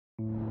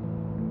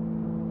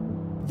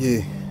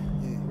Yeah.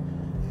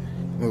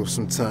 You know,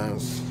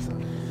 sometimes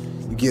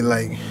you get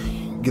like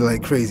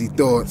crazy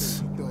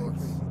thoughts.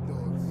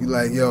 You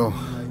like, yo,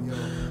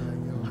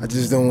 I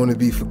just don't want to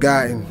be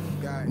forgotten.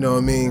 You know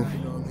what I mean?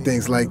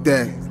 Things like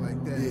that.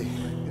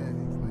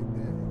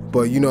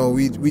 But you know,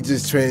 we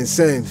just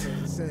transcend.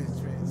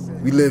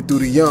 We live through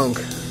the young.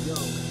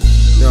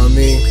 You know what I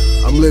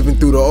mean? I'm living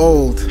through the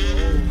old.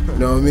 You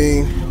know what I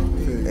mean?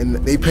 And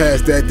they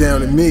passed that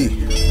down to me.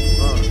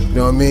 You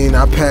know what I mean?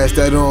 I pass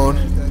that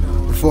on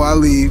before I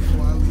leave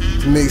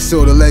to make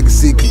sure the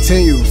legacy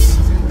continues.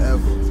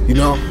 You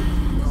know?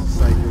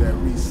 Cycle that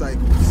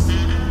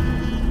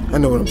recycles. I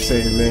know what I'm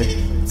saying,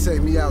 man.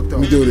 Take me out though.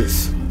 Let me do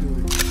this.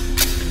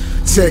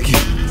 Check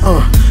it.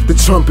 The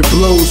trumpet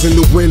blows and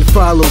the wind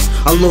follows.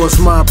 I lost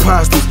my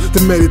apostles,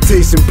 the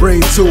meditation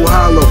brain too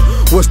hollow.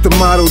 What's the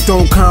motto?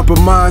 Don't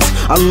compromise.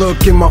 I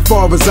look in my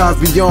father's eyes,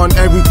 beyond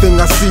everything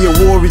I see a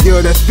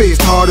warrior that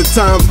faced harder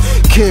times.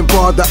 Can't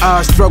bother,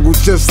 I struggle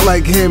just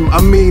like him.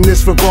 I mean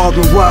this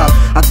revolving why.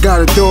 I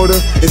got a daughter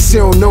and she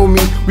don't know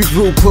me. We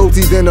grew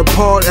closer than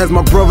apart as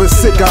my brother's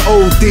sick, I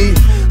OD.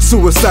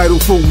 Suicidal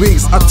for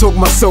weeks, I took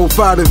myself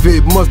out of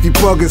it. Must be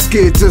bugging,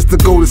 scared just to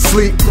go to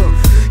sleep.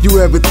 You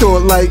ever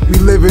thought like we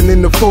living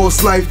in the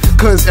false life?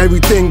 Cause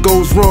everything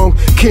goes wrong,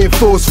 can't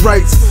force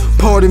rights.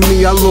 Pardon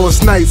me, I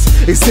lost nights.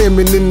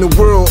 Examining the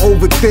world,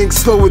 overthink,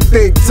 slow and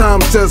think. Time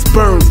just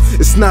burns,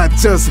 it's not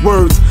just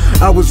words.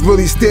 I was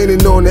really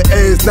standing on the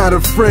edge, not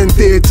a friend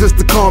there just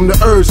to calm the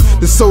urge.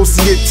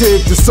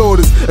 Dissociative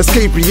disorders,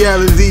 escape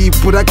reality.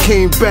 But I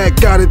came back,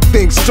 gotta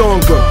think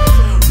stronger.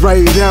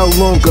 Write it out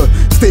longer,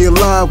 stay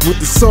alive with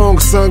the song.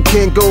 Son,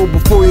 can't go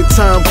before your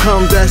time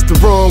come, that's the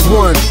wrong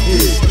one.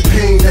 Yeah, the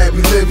pain that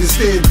we live in,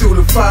 stand through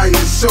the fire,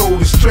 show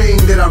the strain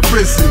that I've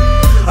risen.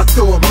 I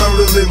thought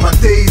murder in my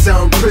days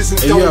out in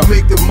prison don't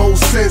make the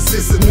most sense.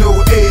 It's a new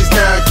age,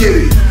 now I get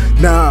it.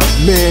 Nah,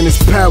 man, it's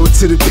power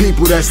to the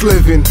people that's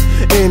living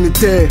and the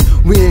dead.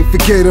 We ain't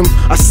forget them.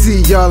 I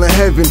see y'all in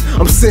heaven.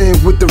 I'm saying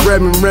with the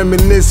reverend,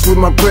 reminisce with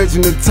my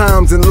brethren the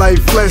times and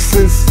life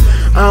lessons.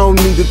 I don't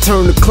need to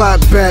turn the clock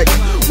back.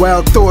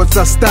 Wild thoughts,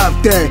 I stop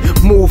that.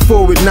 Move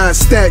forward, not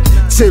stack.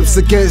 Chips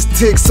against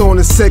ticks on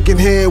the second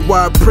hand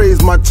while I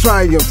praise my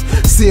triumphs.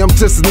 See, I'm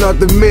just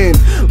another man,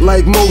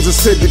 like Moses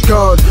said to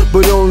God.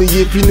 But only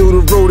if he knew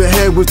the road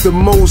ahead was the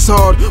most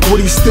hard.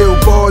 Would he still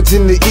barge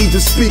into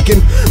Egypt speaking?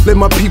 Let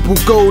my people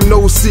go,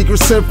 no secret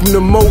sent from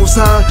the Most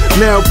High.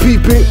 Now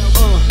peeping.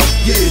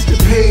 Yeah, the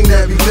pain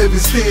that we live in,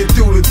 stand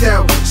through the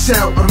doubt.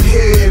 Shout, I'm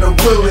here and I'm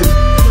willing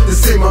to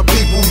say my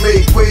people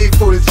make way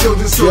for the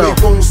children so they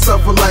won't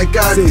suffer like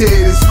I did.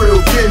 It's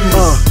real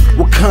business.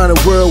 What kind of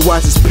world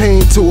watches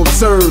pain to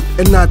observe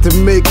and not to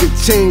make a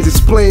change?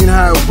 Explain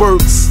how it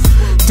works.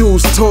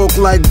 Dudes talk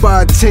like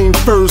buy a chain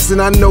first,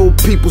 and I know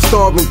people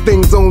starving,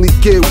 things only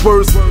get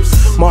worse.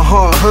 My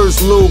heart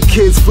hurts, little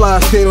kids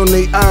fly, stand on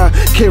their eye.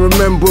 Can't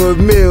remember a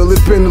meal,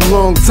 it's been a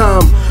long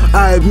time.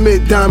 I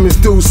admit diamonds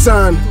do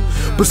shine,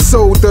 but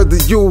so does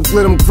the youth,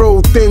 let them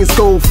grow, things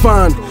go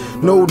fine.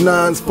 No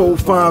 9s, 4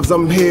 5s,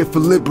 I'm here for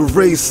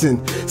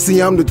liberation.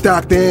 See, I'm the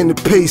doctor and the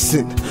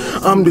patient.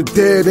 I'm the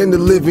dead and the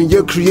living,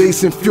 your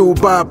creation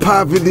fueled by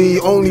poverty.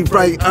 Only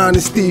right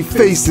honesty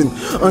facing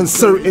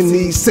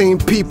uncertainty. Same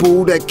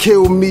people that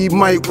kill me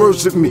might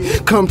worship me.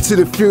 Come to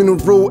the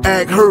funeral,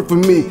 act hurt for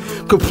me.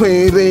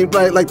 Complain it ain't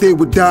right like they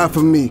would die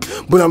for me.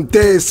 But I'm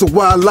dead, so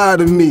why lie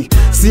to me?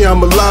 See,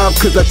 I'm alive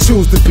cause I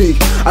choose to be.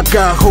 I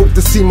got hope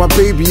to see my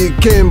baby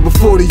again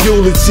before the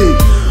eulogy.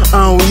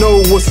 I don't know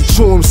what's a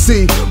true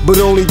MC, but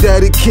only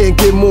that it can't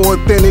get more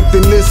authentic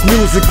than this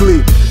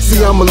musically.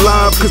 See, I'm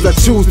alive cause I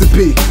choose to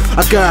be.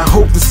 I got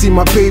hope to see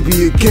my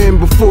baby again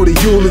before the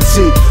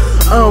eulogy.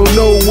 I don't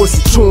know what's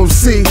a true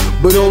MC,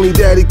 but only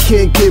that it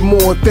can't get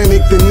more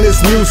authentic than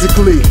this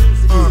musically.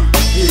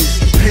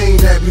 The pain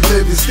that we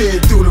live in,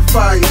 stand through the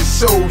fire,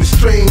 show the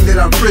strain that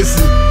I've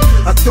risen.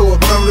 I thought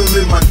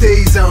murder in my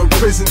days out in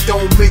prison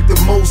don't make the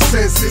most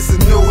sense. It's a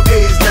new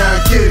age, now I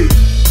get it.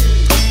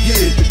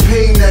 Yeah, the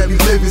pain that we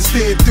live in,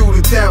 stand through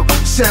the doubt.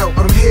 Shout,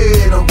 I'm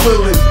here and I'm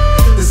willing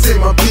to say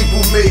my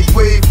people make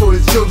way for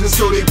the children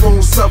so they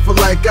won't suffer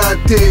like I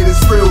did.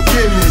 It's real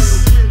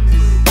business.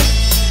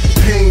 The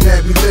pain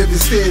that we live in,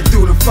 stand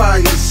through the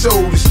fire, show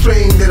the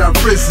strain that I've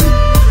risen.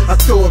 I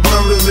thought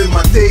murder in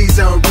my days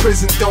out in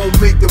prison don't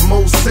make the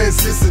most sense.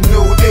 It's a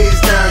new age,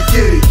 now I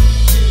get it.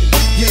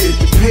 Yeah,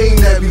 the pain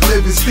that we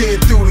live in,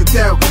 stand through the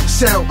doubt.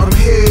 Shout, I'm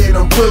here and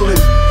I'm willing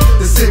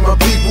to say my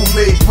people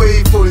make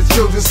way for the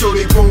children so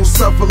they won't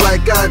suffer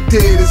like I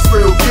did. It's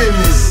real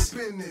business.